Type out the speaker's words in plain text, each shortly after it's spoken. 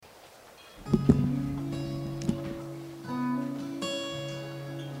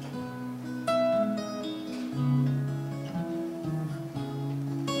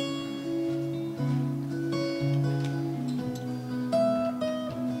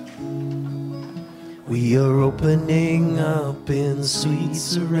We are opening up in sweet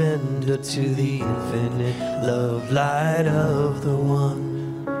surrender to the infinite love light of the One.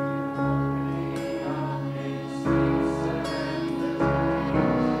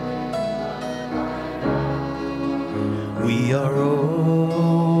 We are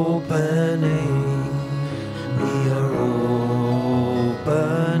opening, we are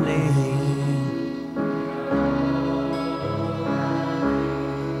opening.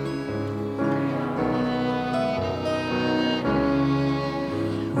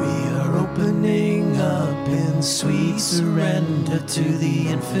 Opening up in sweet surrender to the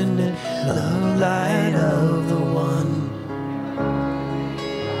infinite love light of the One.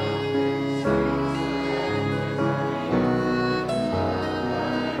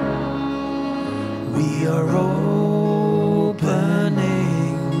 We are opening,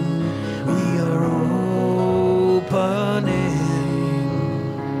 we are opening.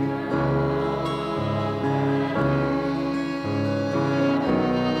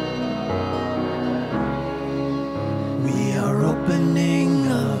 Opening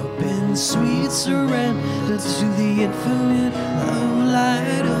up in sweet surrender to the infinite love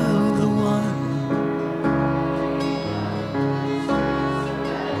light of the One.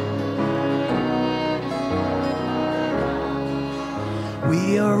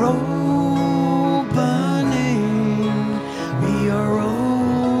 We are opening, we are opening.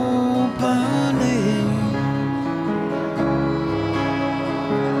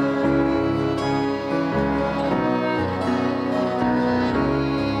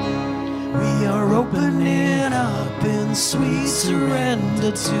 Opening up in sweet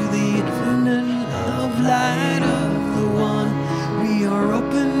surrender to the infinite love light of the One. We are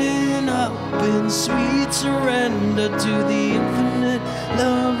opening up in sweet surrender to the infinite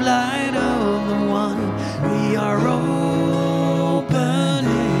love light of the One. We are opening,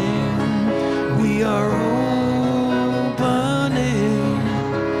 we are opening,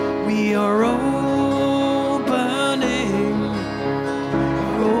 we are opening.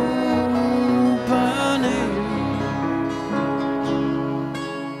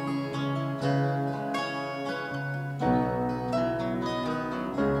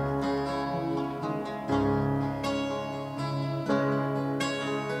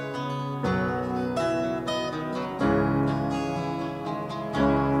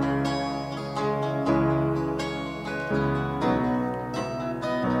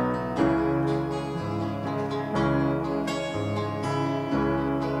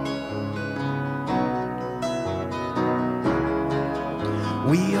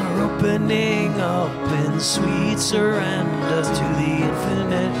 We are opening up in sweet surrender to the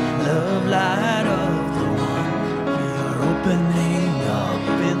infinite love light of the One. We are opening up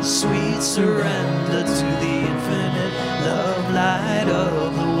in sweet surrender to the infinite love light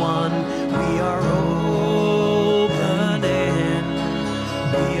of the One. We are opening,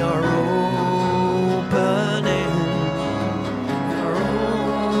 we are opening, we are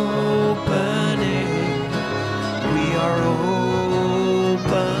opening, we are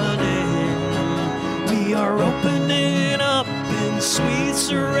opening. We are opening up in sweet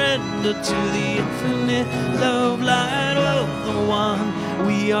surrender to the infinite love light of the One.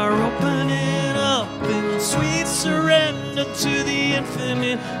 We are opening up in sweet surrender to the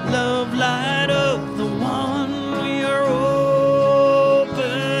infinite love light of the One. We are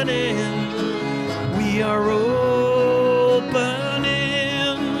opening, we are opening,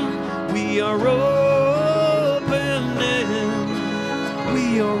 we are opening,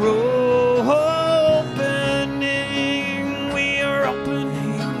 we are opening.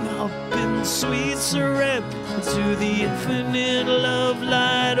 Sweet surrender to the infinite love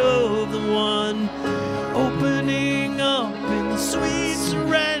light of